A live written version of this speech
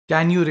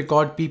Can you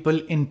record people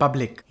in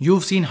public?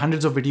 You've seen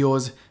hundreds of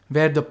videos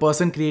where the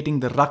person creating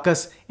the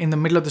ruckus in the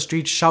middle of the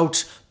street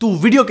shouts, "Tu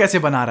video kaise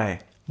bana raha hai?"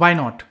 Why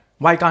not?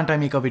 Why can't I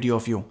make a video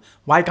of you?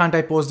 Why can't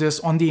I post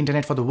this on the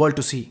internet for the world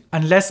to see?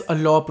 Unless a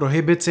law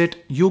prohibits it,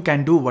 you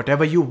can do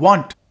whatever you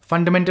want.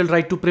 Fundamental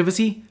right to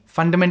privacy.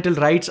 Fundamental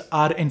rights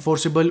are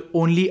enforceable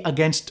only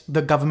against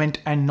the government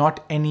and not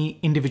any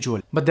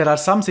individual. But there are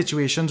some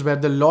situations where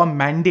the law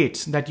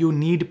mandates that you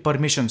need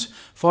permissions.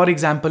 For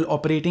example,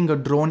 operating a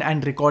drone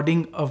and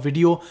recording a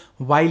video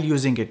while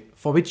using it,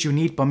 for which you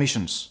need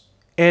permissions.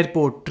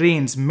 Airport,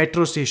 trains,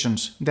 metro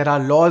stations, there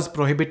are laws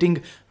prohibiting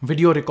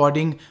video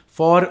recording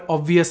for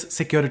obvious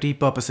security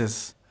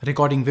purposes.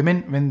 Recording women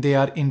when they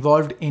are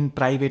involved in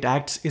private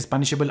acts is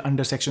punishable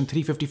under section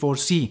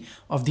 354C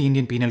of the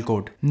Indian Penal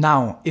Code.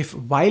 Now, if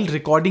while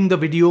recording the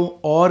video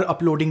or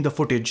uploading the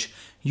footage,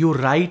 you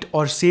write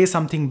or say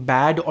something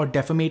bad or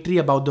defamatory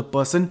about the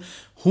person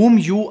whom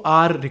you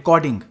are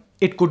recording,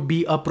 it could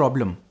be a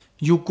problem.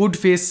 You could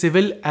face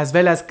civil as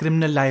well as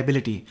criminal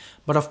liability.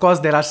 But of course,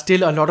 there are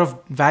still a lot of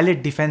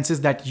valid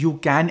defenses that you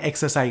can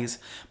exercise.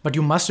 But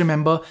you must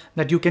remember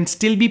that you can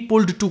still be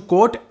pulled to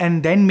court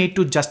and then made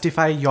to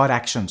justify your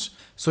actions.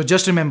 So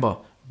just remember,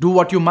 do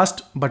what you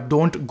must, but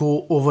don't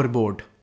go overboard.